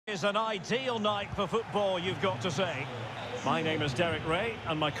It's an ideal night for football, you've got to say. My name is Derek Ray,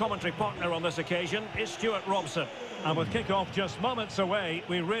 and my commentary partner on this occasion is Stuart Robson. And with kick-off just moments away,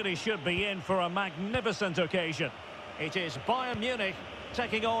 we really should be in for a magnificent occasion. It is Bayern Munich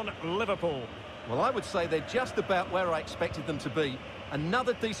taking on Liverpool. Well, I would say they're just about where I expected them to be.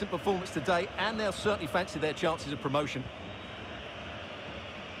 Another decent performance today, and they'll certainly fancy their chances of promotion.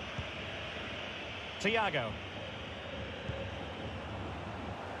 Thiago.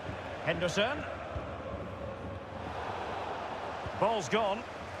 Henderson. Ball's gone.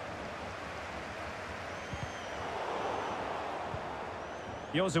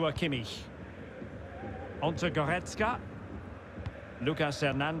 Joshua Kimmich. Onto Goretzka. Lucas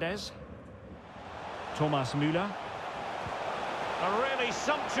Hernandez. Thomas Müller. A really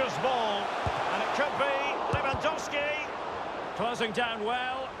sumptuous ball. And it could be Lewandowski. Closing down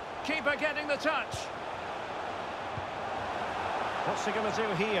well. Keeper getting the touch. What's he going to do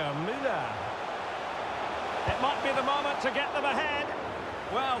here? Müller. It might be the moment to get them ahead.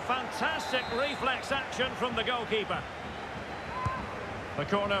 Well, fantastic reflex action from the goalkeeper. The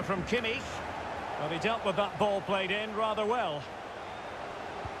corner from Kimmich. Well, he dealt with that ball played in rather well.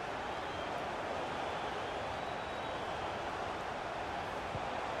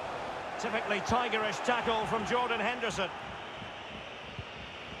 Typically tigerish tackle from Jordan Henderson.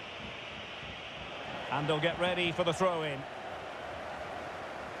 And they'll get ready for the throw-in.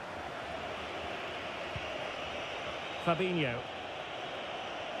 Fabinho.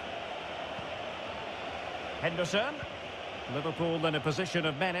 Henderson. Liverpool in a position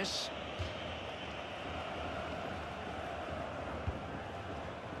of menace.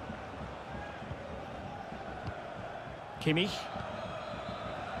 Kimmich.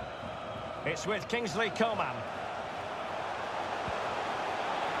 It's with Kingsley Coman.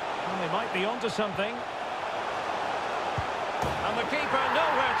 Well, they might be onto something. And the keeper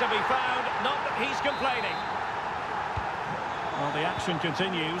nowhere to be found. Not that he's complaining. Well, the action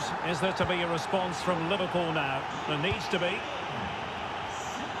continues. Is there to be a response from Liverpool now? There needs to be.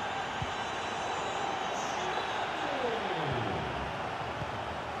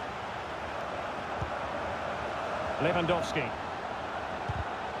 Lewandowski.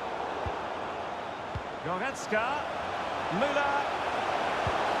 Goretzka. Müller.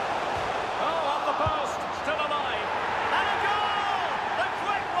 Oh, off the post. Still alive. And a goal! The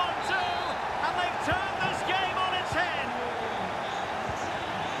quick 1-2. And they've turned this game on its head.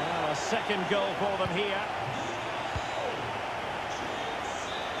 Well, a second goal for them here.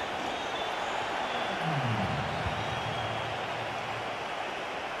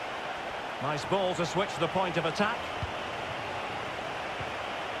 Nice ball to switch the point of attack.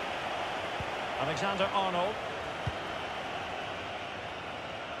 Alexander-Arnold.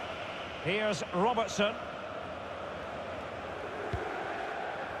 Here's Robertson.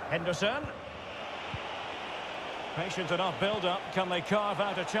 Henderson. Patient enough build-up. Can they carve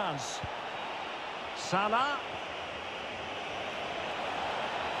out a chance? Salah.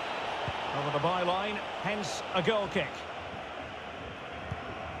 Over the byline, hence a goal kick.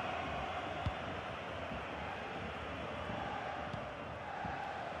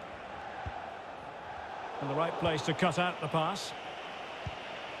 In the right place to cut out the pass.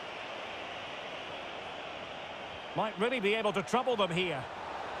 Might really be able to trouble them here.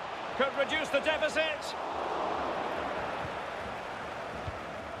 Could reduce the deficit.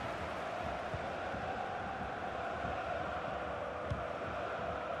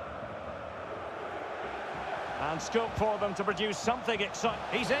 And scope for them to produce something exciting.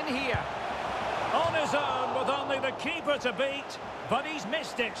 He's in here. On his own with only the keeper to beat. But he's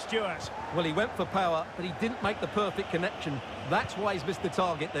missed it, Stuart. Well, he went for power, but he didn't make the perfect connection. That's why he's missed the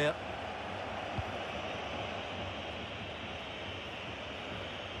target there.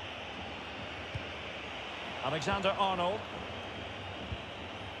 Alexander-Arnold.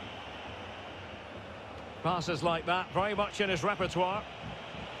 Passes like that, very much in his repertoire.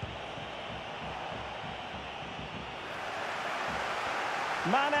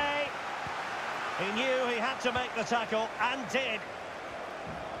 Mane. He knew he had to make the tackle, and did.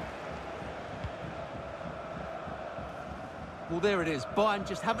 Well, there it is. Bayern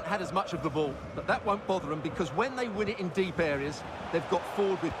just haven't had as much of the ball, but that won't bother them because when they win it in deep areas, they've got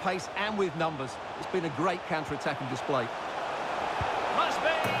forward with pace and with numbers. It's been a great counter-attacking display. Must be.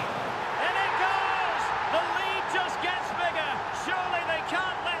 In it goes! The lead just gets bigger. Surely they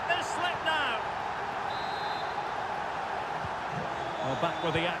can't let this slip now. Well, back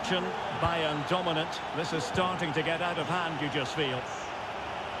with the action. Bayern dominant. This is starting to get out of hand, you just feel.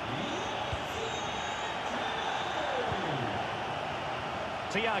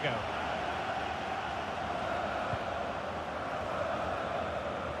 Thiago.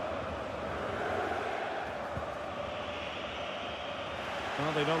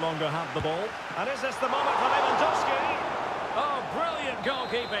 Well, they no longer have the ball. And is this the moment for Lewandowski? Oh, brilliant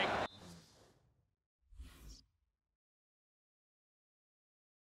goalkeeping.